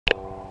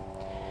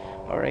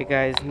Alright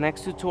guys,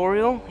 next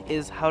tutorial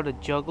is how to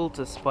juggle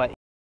to spike.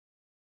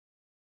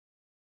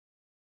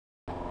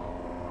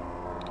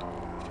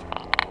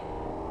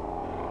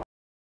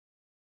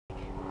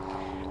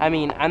 I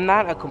mean, I'm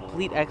not a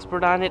complete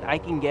expert on it. I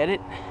can get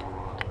it,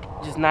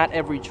 just not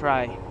every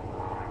try.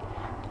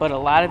 But a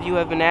lot of you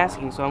have been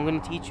asking, so I'm going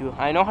to teach you.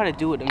 I know how to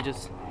do it,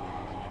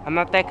 I'm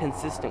not that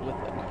consistent with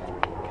it.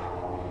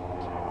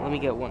 Let me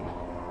get one.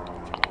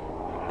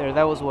 There,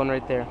 that was one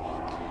right there.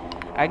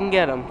 I can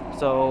get them,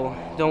 so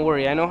don't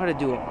worry, I know how to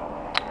do them.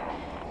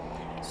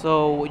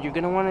 So what you're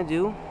going to want to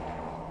do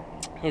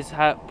is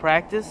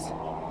practice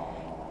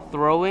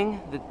throwing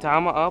the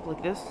tama up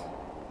like this,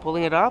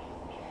 pulling it up,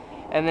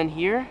 and then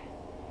here,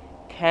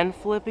 Ken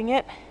flipping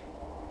it.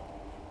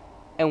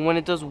 And when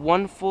it does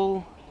one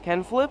full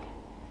Ken flip,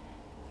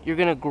 you're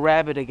going to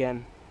grab it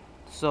again.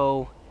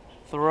 So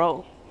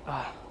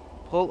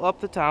pull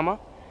up the tama,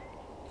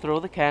 throw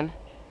the Ken,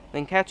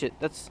 then catch it.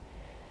 That's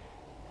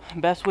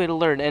the best way to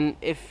learn. And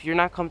if you're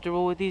not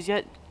comfortable with these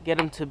yet, get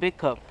them to big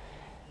cup.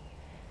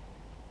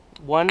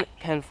 One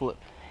Ken flip.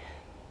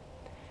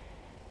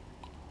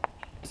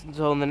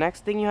 So the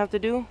next thing you have to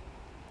do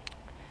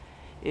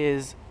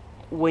is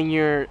when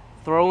you're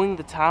throwing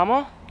the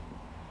tama,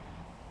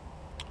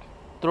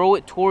 throw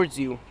it towards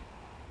you.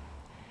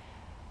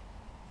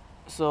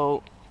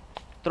 So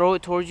throw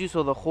it towards you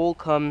so the hole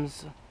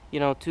comes,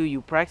 to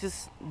you.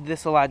 Practice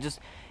this a lot. Just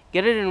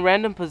get it in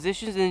random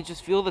positions and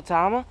just feel the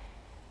tama,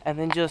 and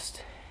then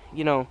just,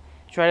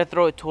 try to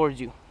throw it towards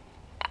you.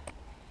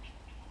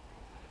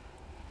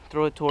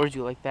 Throw it towards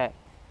you like that.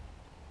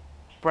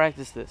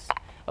 Practice this.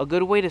 A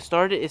good way to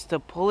start it is to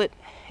pull it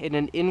in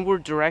an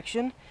inward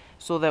direction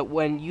so that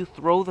when you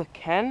throw the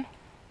Ken,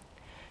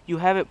 you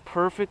have it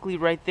perfectly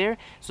right there.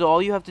 So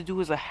all you have to do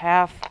is a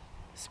half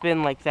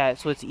spin like that,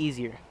 so it's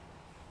easier.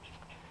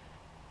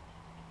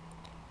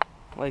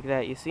 Like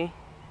that, you see?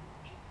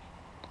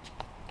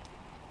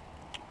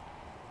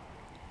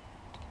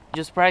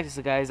 Just practice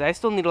it, guys. I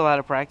still need a lot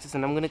of practice,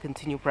 and I'm going to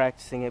continue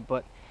practicing it,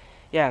 but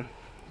yeah,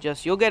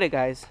 you'll get it,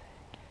 guys.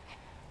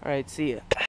 Alright, see ya.